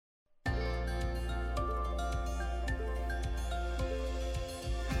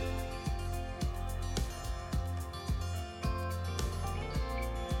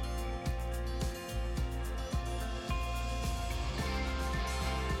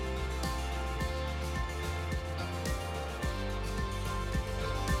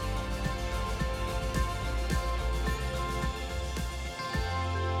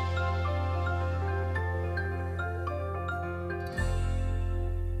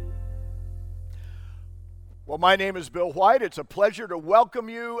Well, my name is Bill White. It's a pleasure to welcome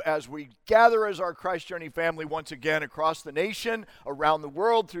you as we gather as our Christ Journey family once again across the nation, around the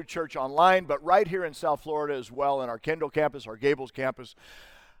world through Church Online, but right here in South Florida as well in our Kendall campus, our Gables campus.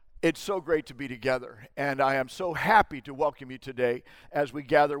 It's so great to be together, and I am so happy to welcome you today as we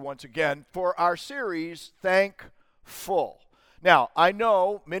gather once again for our series, Thankful. Now, I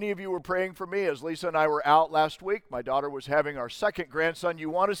know many of you were praying for me as Lisa and I were out last week. My daughter was having our second grandson.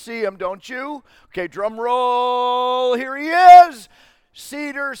 You want to see him, don't you? Okay, drum roll. Here he is.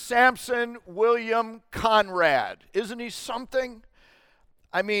 Cedar Sampson William Conrad. Isn't he something?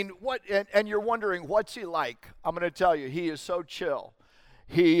 I mean, what? And you're wondering, what's he like? I'm going to tell you, he is so chill.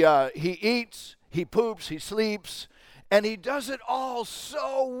 He eats, he poops, he sleeps, and he does it all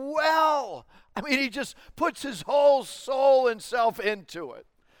so well. I mean, he just puts his whole soul and self into it.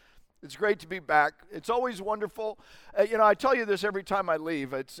 It's great to be back. It's always wonderful. I tell you this every time I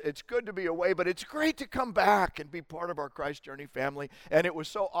leave. It's good to be away, but it's great to come back and be part of our Christ Journey family. And it was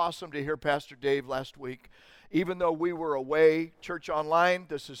so awesome to hear Pastor Dave last week. Even though we were away, Church Online,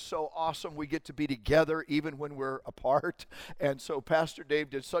 this is so awesome. We get to be together even when we're apart. And so Pastor Dave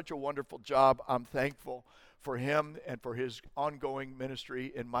did such a wonderful job. I'm thankful for him and for his ongoing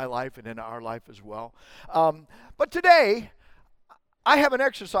ministry in my life and in our life as well. But today, I have an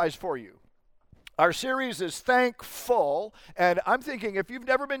exercise for you. Our series is Thankful, and I'm thinking if you've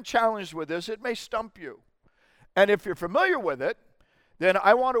never been challenged with this, it may stump you. And if you're familiar with it, then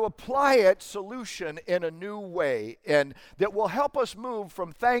I want to apply its solution in a new way, and that will help us move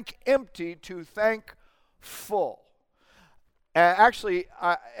from thank empty to thankful. Actually,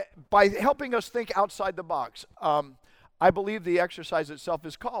 by helping us think outside the box, I believe the exercise itself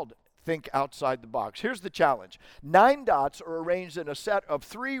is called Think Outside the Box. Here's the challenge. 9 dots are arranged in a set of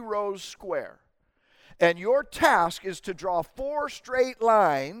 3 rows square. And your task is to draw 4 straight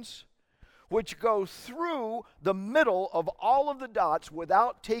lines which go through the middle of all of the dots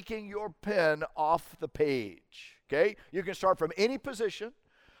without taking your pen off the page. Okay? You can start from any position,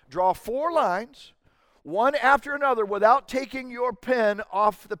 draw 4 lines, one after another without taking your pen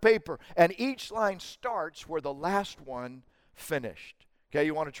off the paper. And each line starts where the last one finished. Okay,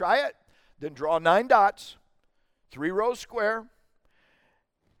 you want to try it? Then draw 9 dots, 3 rows square,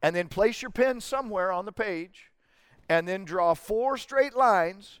 and then place your pen somewhere on the page, and then draw 4 straight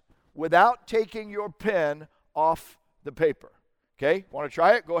lines without taking your pen off the paper. Okay, want to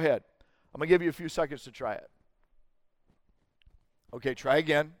try it? Go ahead. I'm going to give you a few seconds to try it. Okay, try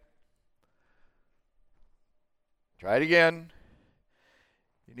again. Try it again.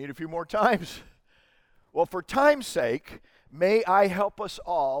 You need a few more times. Well, for time's sake, may I help us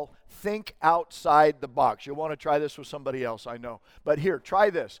all think outside the box. You'll want to try this with somebody else, I know. But here,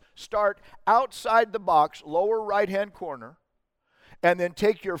 try this. Start outside the box, lower right-hand corner, and then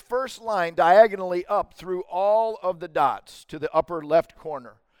take your first line diagonally up through all of the dots to the upper left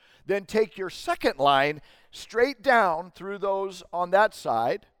corner. Then take your second line straight down through those on that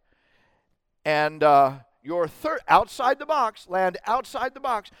side, and your third, outside the box, land outside the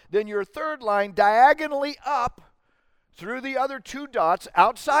box. Then your third line diagonally up through the other 2 dots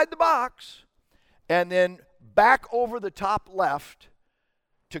outside the box, and then back over the top left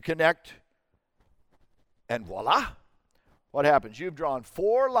to connect, and voila. What happens? You've drawn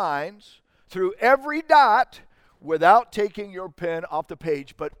 4 lines through every dot without taking your pen off the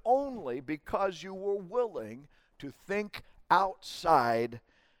page, but only because you were willing to think outside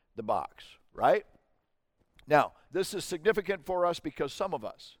the box, right? Now, this is significant for us because some of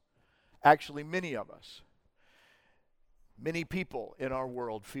us, actually many of us, many people in our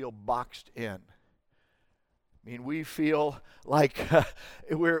world feel boxed in. I mean, we feel like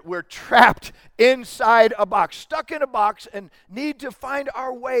we're trapped inside a box, stuck in a box, and need to find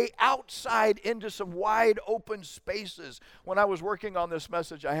our way outside into some wide open spaces. When I was working on this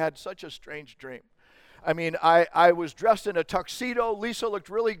message, I had such a strange dream. I mean, I was dressed in a tuxedo. Lisa looked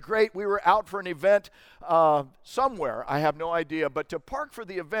really great. We were out for an event somewhere. I have no idea. But to park for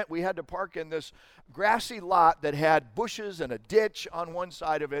the event, we had to park in this grassy lot that had bushes and a ditch on one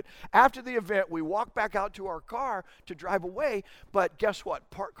side of it. After the event, we walked back out to our car to drive away. But guess what?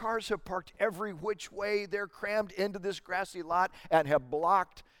 Cars have parked every which way. They're crammed into this grassy lot and have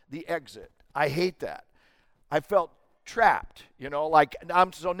blocked the exit. I hate that. I felt trapped,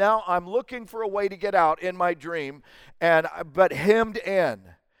 so now I'm looking for a way to get out in my dream, but hemmed in.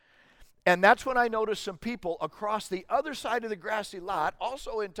 And that's when I noticed some people across the other side of the grassy lot,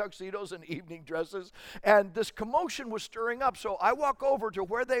 also in tuxedos and evening dresses, and this commotion was stirring up. So I walk over to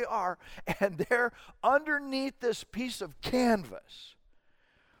where they are, and they're underneath this piece of canvas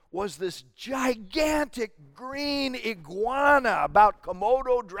was this gigantic green iguana about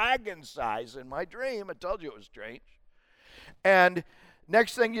Komodo dragon size in my dream. I told you it was strange. And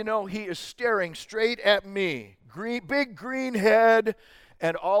next thing you know, he is staring straight at me. Big green head,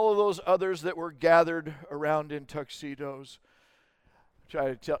 and all of those others that were gathered around in tuxedos.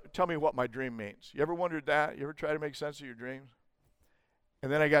 Try to tell me what my dream means. You ever wondered that? You ever try to make sense of your dreams?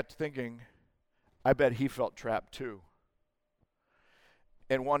 And then I got to thinking, I bet he felt trapped too.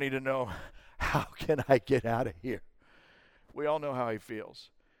 And wanting to know, how can I get out of here? We all know how he feels.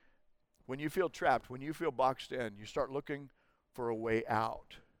 When you feel trapped, when you feel boxed in, you start looking for a way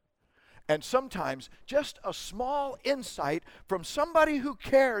out. And sometimes just a small insight from somebody who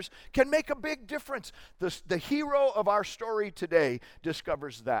cares can make a big difference. The hero of our story today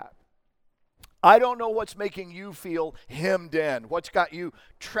discovers that. I don't know what's making you feel hemmed in, what's got you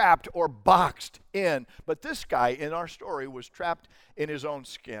trapped or boxed in. But this guy in our story was trapped in his own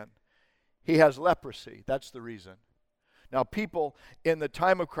skin. He has leprosy. That's the reason. Now, people in the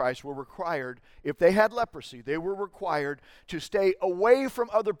time of Christ were required, if they had leprosy, they were required to stay away from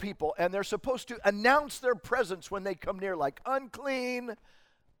other people, and they're supposed to announce their presence when they come near, like, unclean,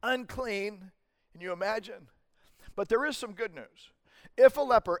 unclean. Can you imagine? But there is some good news. If a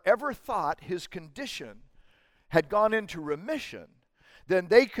leper ever thought his condition had gone into remission, then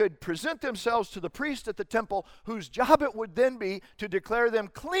they could present themselves to the priest at the temple, whose job it would then be to declare them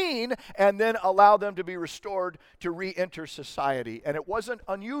clean and then allow them to be restored to re-enter society. And it wasn't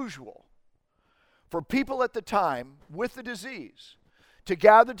unusual for people at the time with the disease to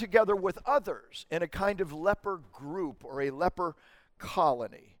gather together with others in a kind of leper group or a leper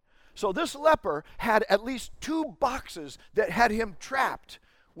colony. So this leper had at least two boxes that had him trapped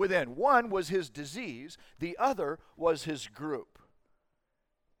within. One was his disease, the other was his group.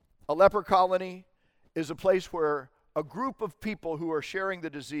 A leper colony is a place where a group of people who are sharing the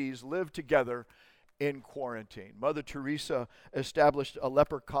disease live together in quarantine. Mother Teresa established a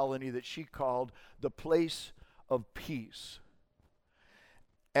leper colony that she called the Place of Peace.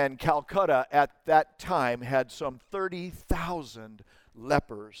 And Calcutta at that time had some 30,000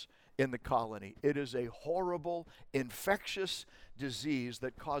 lepers in the colony. It is a horrible, infectious disease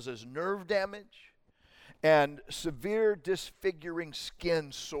that causes nerve damage and severe disfiguring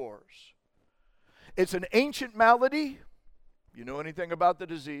skin sores. It's an ancient malady. You know anything about the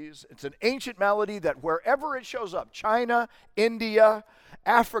disease? It's an ancient malady that wherever it shows up, China, India,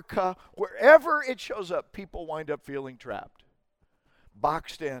 Africa, wherever it shows up, people wind up feeling trapped,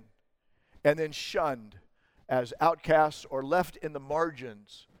 boxed in, and then shunned as outcasts or left in the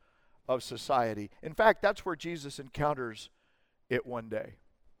margins of society. In fact, that's where Jesus encounters it one day.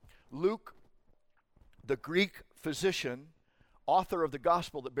 Luke, the Greek physician, author of the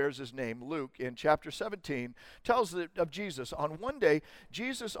gospel that bears his name, Luke, in chapter 17, tells of Jesus. On one day,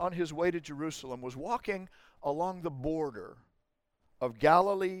 Jesus, on his way to Jerusalem, was walking along the border of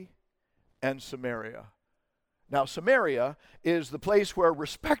Galilee and Samaria. Now, Samaria is the place where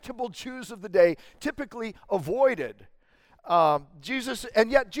respectable Jews of the day typically avoided Jesus,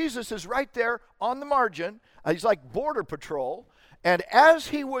 and yet Jesus is right there on the margin. He's like border patrol. And as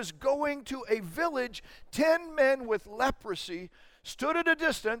he was going to a village, 10 men with leprosy stood at a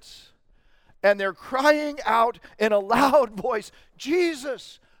distance, and they're crying out in a loud voice,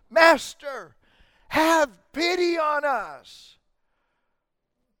 "Jesus, Master, have pity on us."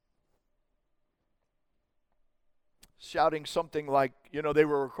 Shouting something like, they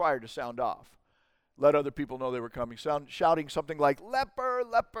were required to sound off. Let other people know they were coming. Shouting something like, "Leper,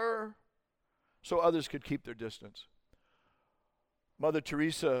 leper," so others could keep their distance. Mother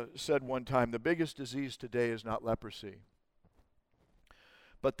Teresa said one time, the biggest disease today is not leprosy,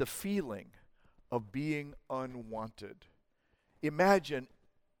 but the feeling of being unwanted. Imagine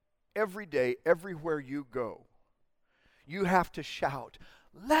every day, everywhere you go, you have to shout,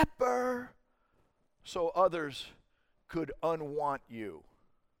 "Leper," so others could unwant you,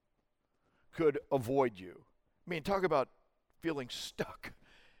 could avoid you. I mean, talk about feeling stuck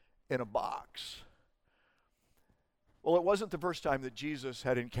in a box. Well, it wasn't the first time that Jesus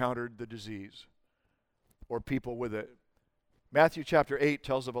had encountered the disease or people with it. Matthew chapter 8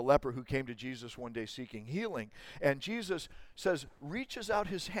 tells of a leper who came to Jesus one day seeking healing. And Jesus says, reaches out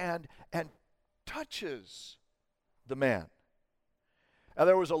his hand and touches the man. Now,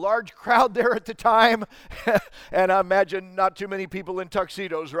 there was a large crowd there at the time, and I imagine not too many people in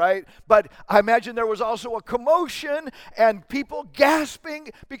tuxedos, right? But I imagine there was also a commotion and people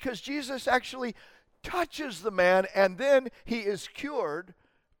gasping because Jesus actually touches the man, and then he is cured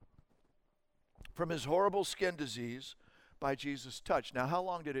from his horrible skin disease by Jesus' touch. Now, how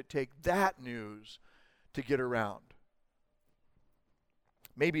long did it take that news to get around?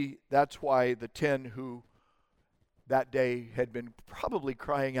 Maybe that's why the 10 who that day had been probably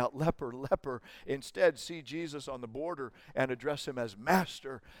crying out, "Leper, leper," instead see Jesus on the border and address him as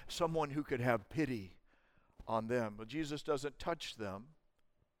Master, someone who could have pity on them. But Jesus doesn't touch them,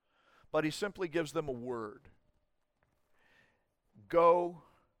 but he simply gives them a word. Go,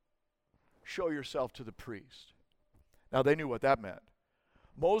 show yourself to the priest. Now they knew what that meant.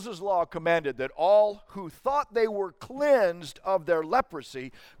 Moses' law commanded that all who thought they were cleansed of their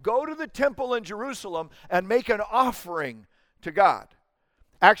leprosy go to the temple in Jerusalem and make an offering to God.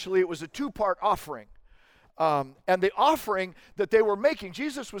 Actually, it was a two-part offering. And the offering that they were making,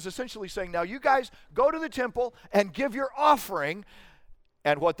 Jesus was essentially saying, now you guys go to the temple and give your offering.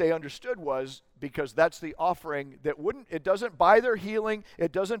 And what they understood was, because that's the offering that it doesn't buy their healing,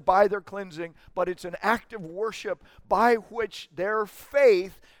 it doesn't buy their cleansing, but it's an act of worship by which their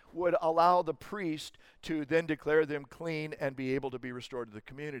faith would allow the priest to then declare them clean and be able to be restored to the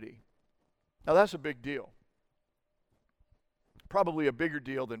community. Now that's a big deal. Probably a bigger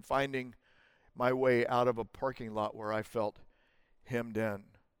deal than finding my way out of a parking lot where I felt hemmed in.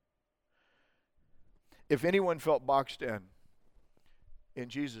 If anyone felt boxed in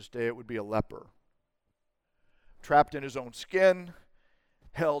Jesus' day, it would be a leper. Trapped in his own skin,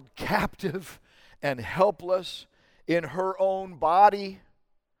 held captive and helpless in her own body,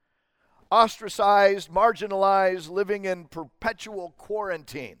 ostracized, marginalized, living in perpetual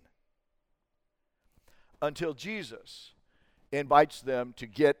quarantine, until Jesus invites them to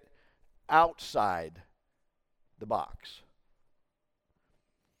get outside the box.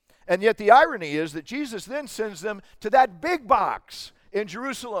 And yet the irony is that Jesus then sends them to that big box in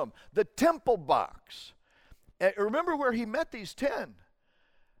Jerusalem, the temple box. And remember where he met these 10.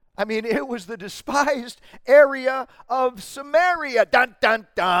 I mean, it was the despised area of Samaria. Dun, dun,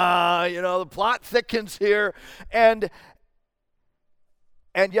 dun. You know, the plot thickens here. And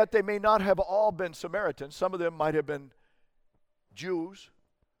yet they may not have all been Samaritans. Some of them might have been Jews,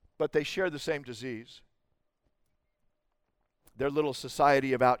 but they share the same disease. Their little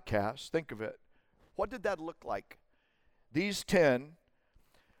society of outcasts. Think of it. What did that look like? These 10,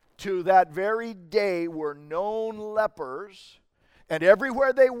 to that very day, were known lepers, and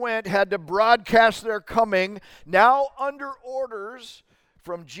everywhere they went had to broadcast their coming, now under orders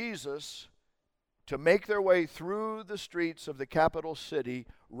from Jesus, to make their way through the streets of the capital city,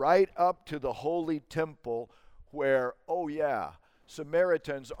 right up to the holy temple, where, oh yeah,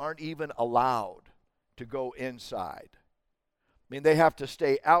 Samaritans aren't even allowed to go inside. I mean, they have to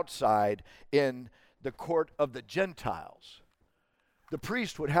stay outside in the court of the Gentiles. The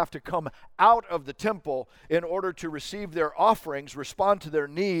priest would have to come out of the temple in order to receive their offerings, respond to their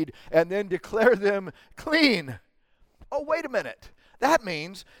need, and then declare them clean. Oh, wait a minute. That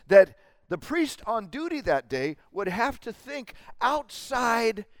means that the priest on duty that day would have to think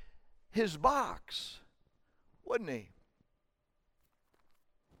outside his box, wouldn't he?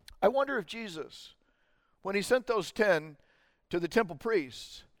 I wonder if Jesus, when he sent those 10 to the temple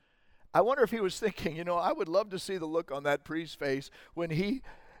priests, I wonder if he was thinking, you know, I would love to see the look on that priest's face when he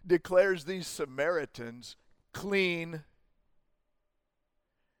declares these Samaritans clean.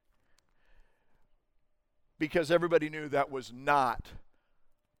 Because everybody knew that was not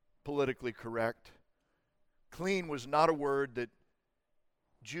politically correct. Clean was not a word that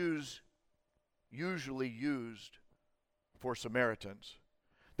Jews usually used for Samaritans.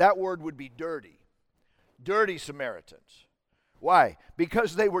 That word would be dirty. Dirty Samaritans. Why?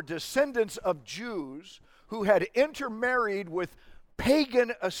 Because they were descendants of Jews who had intermarried with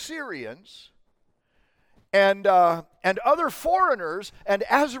pagan Assyrians and other foreigners, and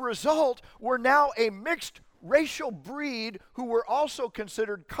as a result were now a mixed racial breed who were also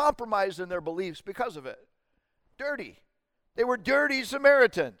considered compromised in their beliefs because of it. Dirty. They were dirty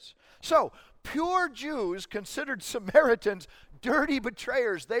Samaritans. So, pure Jews considered Samaritans dirty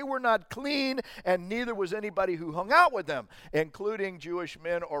betrayers. They were not clean, and neither was anybody who hung out with them, including Jewish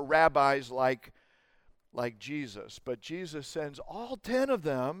men or rabbis like Jesus. But Jesus sends all 10 of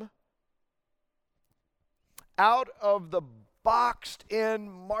them out of the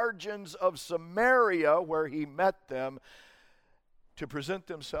boxed-in margins of Samaria, where he met them, to present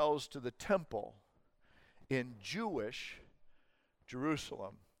themselves to the temple in Jewish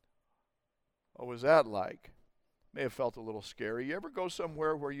Jerusalem. What was that like? May have felt a little scary. You ever go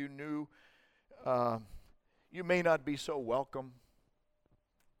somewhere where you knew you may not be so welcome?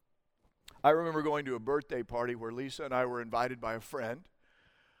 I remember going to a birthday party where Lisa and I were invited by a friend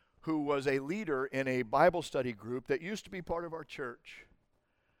who was a leader in a Bible study group that used to be part of our church.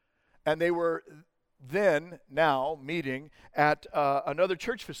 And they were now meeting at another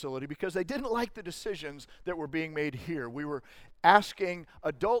church facility because they didn't like the decisions that were being made here. We were asking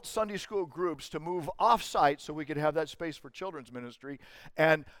adult Sunday school groups to move off-site so we could have that space for children's ministry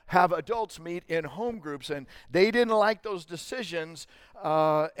and have adults meet in home groups. And they didn't like those decisions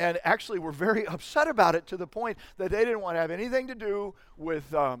and actually were very upset about it, to the point that they didn't want to have anything to do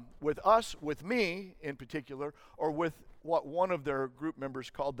with us, with me in particular, or with what one of their group members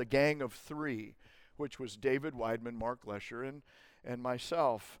called the Gang of Three, which was David Weidman, Mark Lesher, and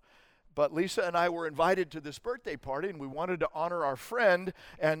myself. But Lisa and I were invited to this birthday party, and we wanted to honor our friend,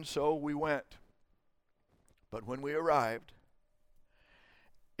 and so we went. But when we arrived,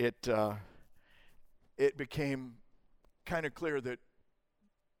 it became kind of clear that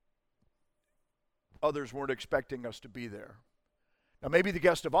others weren't expecting us to be there. Now, maybe the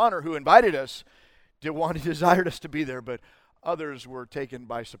guest of honor who invited us desired us to be there, but others were taken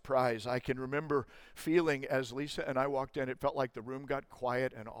by surprise. I can remember feeling, as Lisa and I walked in, it felt like the room got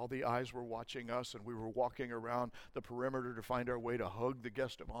quiet and all the eyes were watching us, and we were walking around the perimeter to find our way to hug the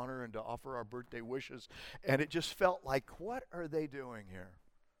guest of honor and to offer our birthday wishes. And it just felt like, what are they doing here?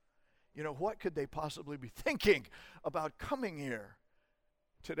 You know, what could they possibly be thinking about coming here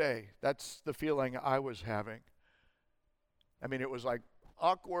today? That's the feeling I was having. I mean, it was like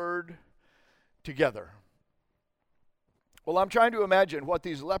awkward together. Well, I'm trying to imagine what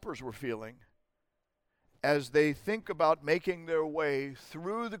these lepers were feeling as they think about making their way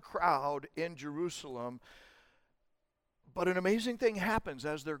through the crowd in Jerusalem. But an amazing thing happens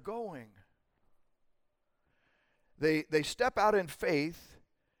as they're going. They step out in faith.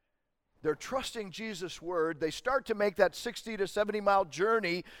 They're trusting Jesus' word. They start to make that 60 to 70 mile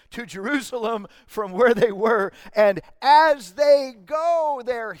journey to Jerusalem from where they were. And as they go,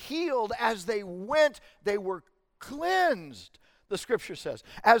 they're healed. As they went, they were cleansed, the scripture says.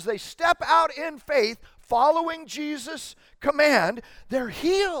 As they step out in faith, following Jesus' command, they're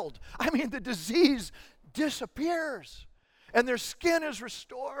healed. I mean, the disease disappears and their skin is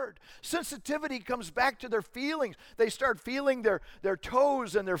restored. Sensitivity comes back to their feelings. They start feeling their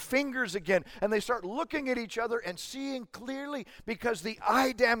toes and their fingers again, and they start looking at each other and seeing clearly because the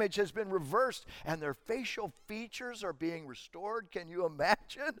eye damage has been reversed and their facial features are being restored. Can you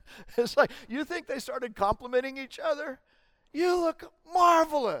imagine? It's like, you think they started complimenting each other? You look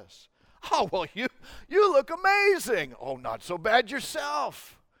marvelous. Oh, well, you look amazing. Oh, not so bad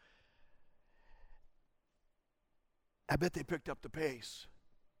yourself. I bet they picked up the pace.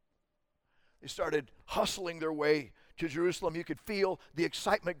 They started hustling their way to Jerusalem. You could feel the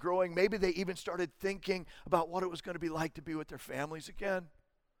excitement growing. Maybe they even started thinking about what it was going to be like to be with their families again,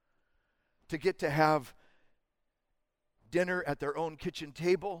 to get to have dinner at their own kitchen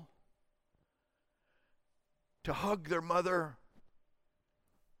table, to hug their mother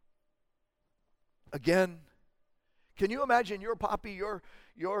again. Can you imagine your poppy,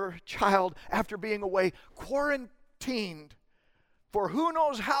 your child, after being away, quarantined for who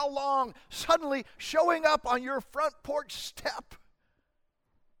knows how long, suddenly showing up on your front porch step?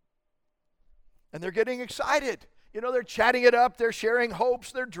 And they're getting excited. You know, they're chatting it up. They're sharing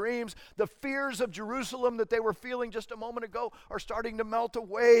hopes, their dreams. The fears of Jerusalem that they were feeling just a moment ago are starting to melt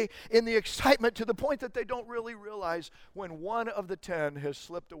away in the excitement, to the point that they don't really realize when one of the 10 has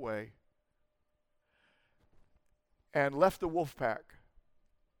slipped away and left the wolf pack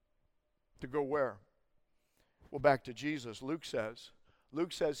to go where? Well, back to Jesus. Luke says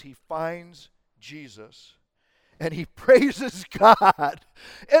he finds Jesus and he praises God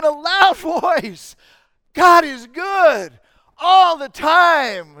in a loud voice. God is good all the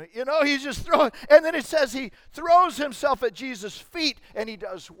time. You know, he's just throwing. And then it says he throws himself at Jesus' feet and he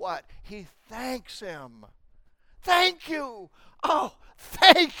does what? He thanks him. Thank you. Oh,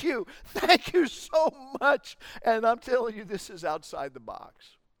 thank you. Thank you so much. And I'm telling you, this is outside the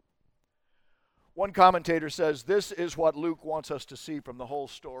box. One commentator says this is what Luke wants us to see from the whole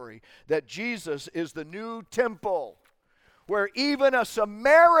story, that Jesus is the new temple, where even a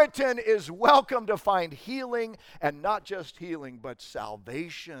Samaritan is welcome to find healing, and not just healing, but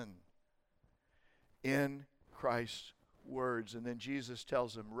salvation in Christ's words. And then Jesus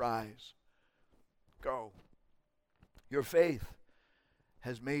tells him, rise, go. Your faith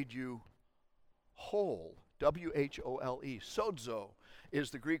has made you whole. W-H-O-L-E. Sozo is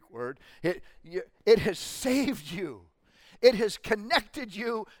the Greek word. It has saved you. It has connected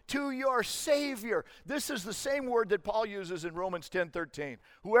you to your Savior. This is the same word that Paul uses in Romans 10:13.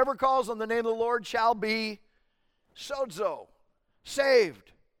 Whoever calls on the name of the Lord shall be sozo,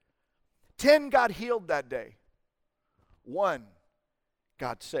 saved. 10 got healed that day. 1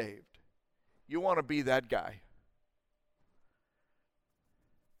 got saved. You want to be that guy.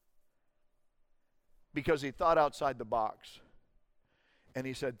 Because he thought outside the box. And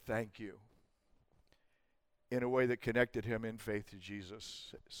he said, thank you. in a way that connected him in faith to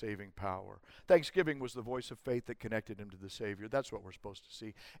Jesus' saving power. Thanksgiving was the voice of faith that connected him to the Savior. That's what we're supposed to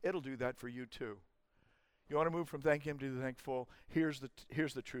see. It'll do that for you too. You want to move from thank him to the thankful? Here's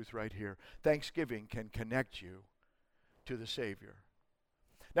the truth right here. Thanksgiving can connect you to the Savior.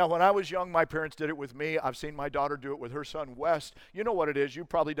 Now, when I was young, my parents did it with me. I've seen my daughter do it with her son, Wes. You know what it is. You've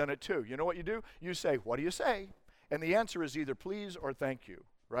probably done it too. You know what you do? You say, what do you say? And the answer is either please or thank you,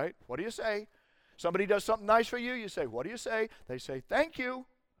 right? What do you say? Somebody does something nice for you. You say, what do you say? They say, thank you.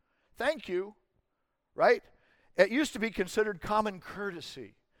 Thank you, right? It used to be considered common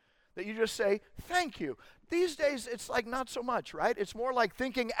courtesy that you just say, thank you. These days, it's like not so much, right? It's more like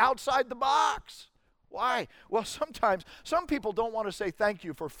thinking outside the box. Why? Well, sometimes some people don't want to say thank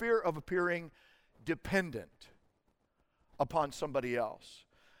you for fear of appearing dependent upon somebody else,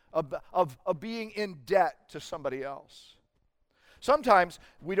 of being in debt to somebody else. Sometimes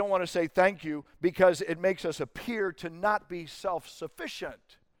we don't want to say thank you because it makes us appear to not be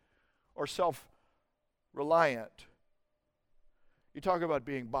self-sufficient or self-reliant. You talk about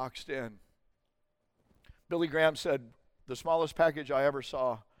being boxed in. Billy Graham said, the smallest package I ever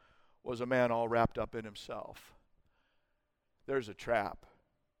saw was a man all wrapped up in himself. There's a trap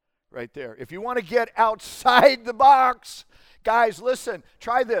right there. If you want to get outside the box, guys, listen,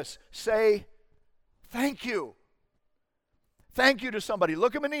 try this. Say thank you. Thank you to somebody.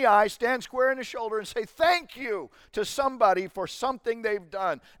 Look them in the eye, stand square in the shoulder, and say thank you to somebody for something they've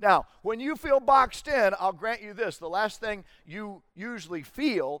done. Now, when you feel boxed in, I'll grant you this. The last thing you usually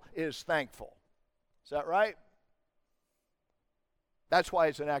feel is thankful. Is that right? That's why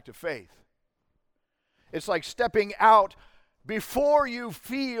it's an act of faith. It's like stepping out before you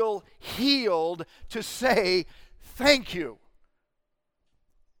feel healed to say thank you.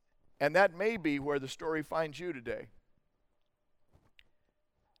 And that may be where the story finds you today.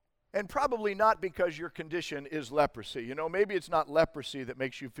 And probably not because your condition is leprosy. You know, maybe it's not leprosy that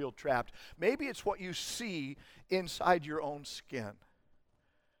makes you feel trapped. Maybe it's what you see inside your own skin.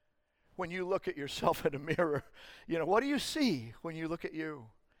 When you look at yourself in a mirror, you know, what do you see when you look at you?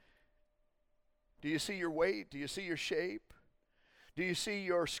 Do you see your weight? Do you see your shape? Do you see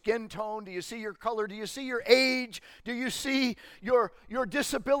your skin tone? Do you see your color? Do you see your age? Do you see your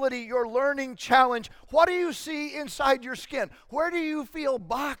disability, your learning challenge? What do you see inside your skin? Where do you feel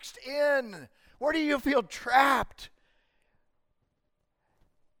boxed in? Where do you feel trapped?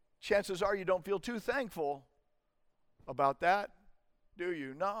 Chances are you don't feel too thankful about that, do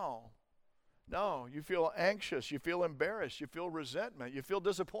you? No, you feel anxious, you feel embarrassed, you feel resentment, you feel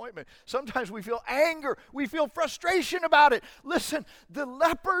disappointment. Sometimes we feel anger, we feel frustration about it. Listen, the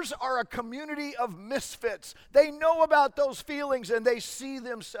lepers are a community of misfits. They know about those feelings and they see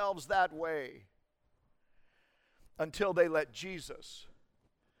themselves that way until they let Jesus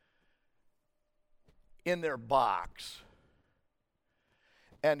in their box.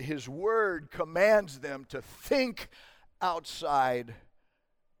 And his word commands them to think outside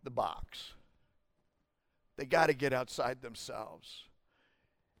the box. They got to get outside themselves.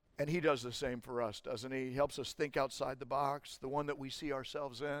 And he does the same for us, doesn't he? He helps us think outside the box, the one that we see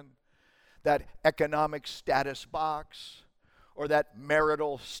ourselves in, that economic status box, or that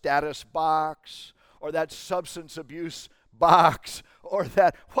marital status box, or that substance abuse box, or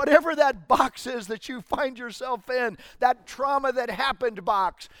that whatever that box is that you find yourself in, that trauma that happened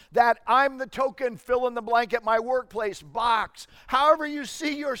box, that I'm the token fill in the blank at my workplace box. However you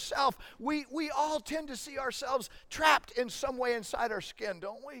see yourself, we all tend to see ourselves trapped in some way inside our skin,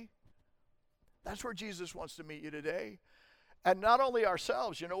 don't we? That's where Jesus wants to meet you today. And not only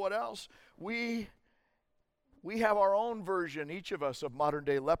ourselves, you know what else? We have our own version, each of us, of modern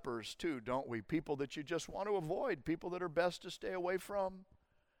day lepers too, don't we? People that you just want to avoid, people that are best to stay away from.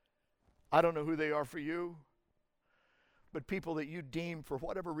 I don't know who they are for you, but people that you deem for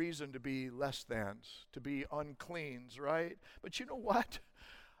whatever reason to be less thans, to be uncleans, right? But you know what?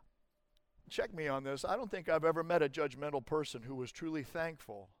 Check me on this. I don't think I've ever met a judgmental person who was truly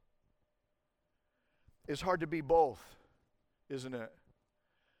thankful. It's hard to be both, isn't it?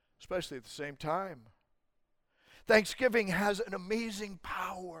 Especially at the same time. Thanksgiving has an amazing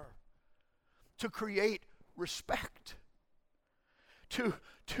power to create respect, to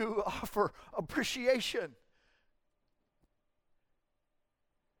offer appreciation,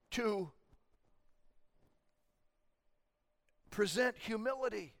 to present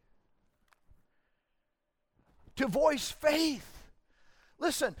humility, to voice faith.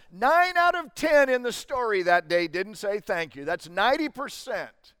 Listen, 9 out of 10 in the story that day didn't say thank you. That's 90%.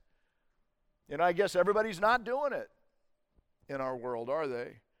 You know, I guess everybody's not doing it in our world, are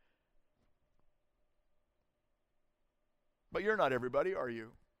they? But you're not everybody, are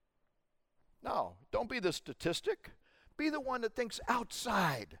you? No, don't be the statistic. Be the one that thinks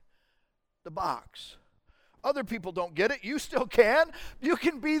outside the box. Other people don't get it. You still can. You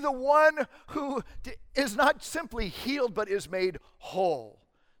can be the one who is not simply healed, but is made whole.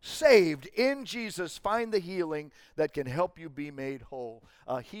 Saved in Jesus. Find the healing that can help you be made whole.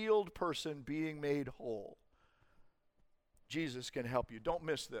 A healed person being made whole. Jesus can help you. Don't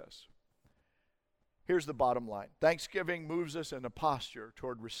miss this. Here's the bottom line. Thanksgiving moves us in a posture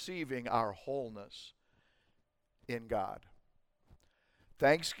toward receiving our wholeness in God.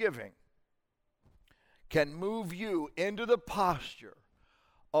 Thanksgiving can move you into the posture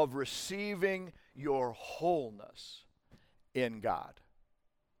of receiving your wholeness in God.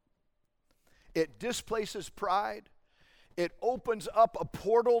 It displaces pride. It opens up a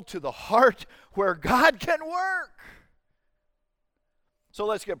portal to the heart where God can work. So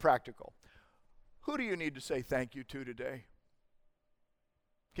let's get practical. Who do you need to say thank you to today?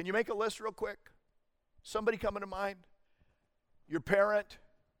 Can you make a list real quick? Somebody coming to mind? Your parent?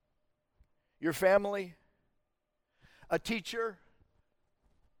 Your family? A teacher?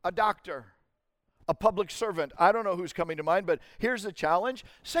 A doctor? A public servant? I don't know who's coming to mind, but here's the challenge.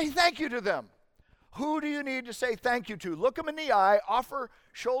 Say thank you to them. Who do you need to say thank you to? Look them in the eye, offer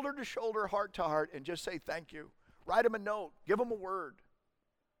shoulder to shoulder, heart to heart, and just say thank you. Write them a note. Give them a word.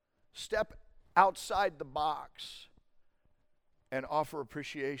 Step outside the box and offer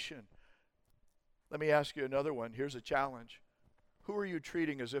appreciation. Let me ask you another one. Here's a challenge. Who are you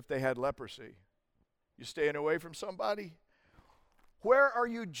treating as if they had leprosy? You staying away from somebody? Where are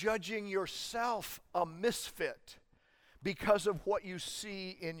you judging yourself a misfit because of what you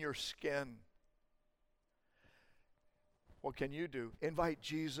see in your skin? What can you do? Invite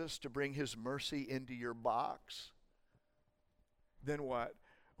Jesus to bring his mercy into your box. Then what?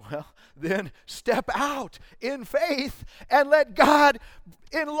 Well, then step out in faith and let God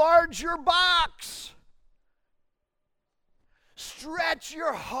enlarge your box. Stretch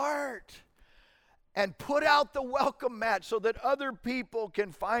your heart and put out the welcome mat so that other people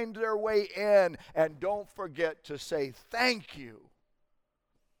can find their way in. And don't forget to say thank you.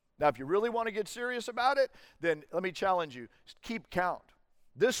 Now, if you really want to get serious about it, then let me challenge you. Keep count.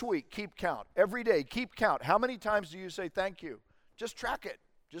 This week, keep count. Every day, keep count. How many times do you say thank you? Just track it.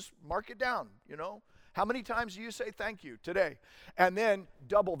 Just mark it down, you know. How many times do you say thank you today? And then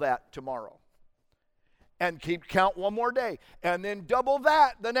double that tomorrow. And keep count one more day. And then double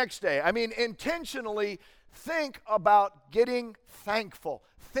that the next day. I mean, intentionally think about getting thankful.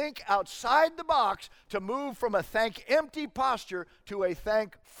 Think outside the box to move from a thank empty posture to a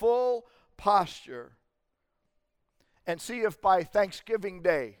thankful posture. And see if by Thanksgiving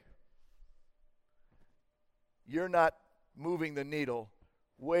Day, you're not moving the needle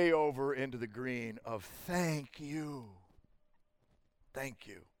way over into the green of thank you. Thank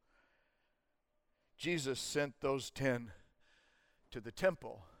you. Jesus sent those 10 to the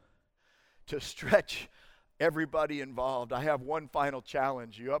temple to stretch everybody involved. I have one final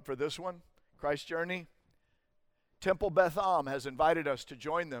challenge. You up for this one? Christ Journey? Temple Beth Am has invited us to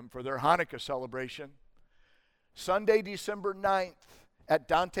join them for their Hanukkah celebration. Sunday, December 9th at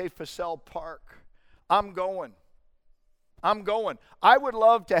Dante Fascell Park. I'm going. I would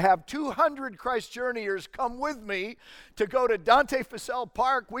love to have 200 Christ Journeyers come with me to go to Dante Fascell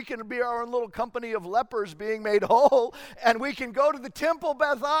Park. We can be our own little company of lepers being made whole, and we can go to the Temple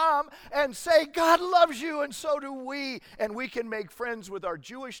Beth Am and say, God loves you, and so do we. And we can make friends with our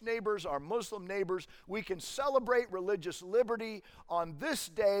Jewish neighbors, our Muslim neighbors. We can celebrate religious liberty on this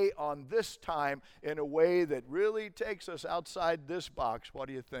day, on this time, in a way that really takes us outside this box. What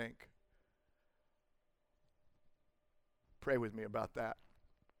do you think? Pray with me about that.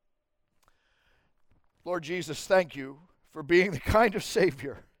 Lord Jesus, thank you for being the kind of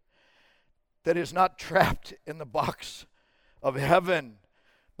Savior that is not trapped in the box of heaven,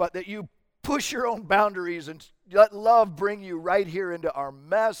 but that you push your own boundaries and let love bring you right here into our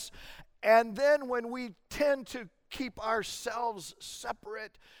mess. And then when we tend to keep ourselves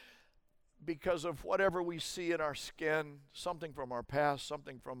separate because of whatever we see in our skin, something from our past,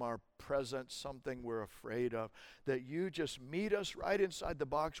 something from our present, something we're afraid of, that you just meet us right inside the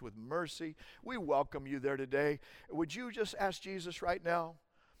box with mercy. We welcome you there today. Would you just ask Jesus right now,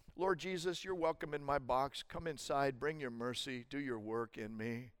 Lord Jesus, you're welcome in my box. Come inside, bring your mercy, do your work in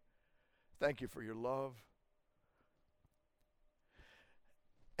me. Thank you for your love.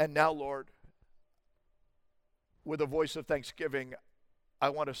 And now, Lord, with a voice of thanksgiving, I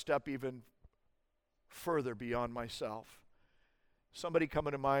want to step even further beyond myself. Somebody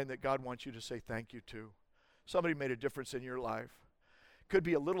coming to mind that God wants you to say thank you to. Somebody made a difference in your life. Could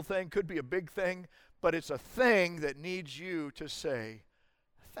be a little thing, could be a big thing, but it's a thing that needs you to say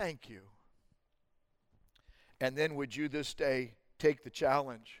thank you. And then would you this day take the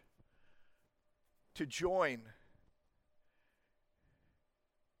challenge to join?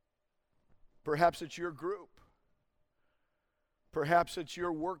 Perhaps it's your group. Perhaps it's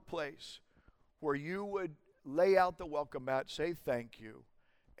your workplace where you would lay out the welcome mat, say thank you,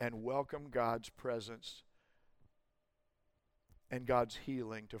 and welcome God's presence and God's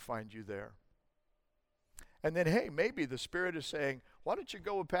healing to find you there. And then, hey, maybe the Spirit is saying, why don't you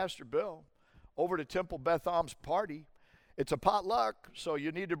go with Pastor Bill over to Temple Beth Am's party? It's a potluck, so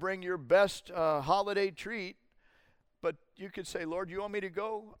you need to bring your best holiday treat. But you could say, Lord, you want me to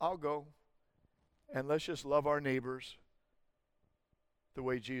go? I'll go. And let's just love our neighbors the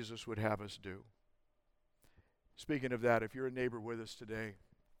way Jesus would have us do. Speaking of that, if you're a neighbor with us today,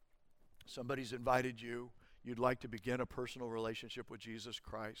 somebody's invited you, you'd like to begin a personal relationship with Jesus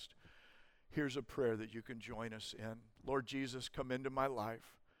Christ, here's a prayer that you can join us in. Lord Jesus, come into my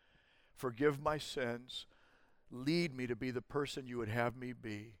life. Forgive my sins. Lead me to be the person you would have me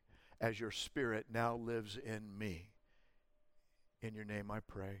be as your Spirit now lives in me. In your name I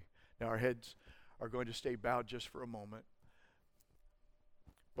pray. Now our heads are going to stay bowed just for a moment.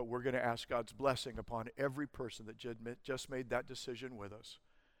 But we're going to ask God's blessing upon every person that just made that decision with us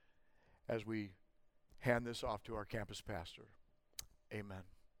as we hand this off to our campus pastor.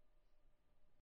 Amen.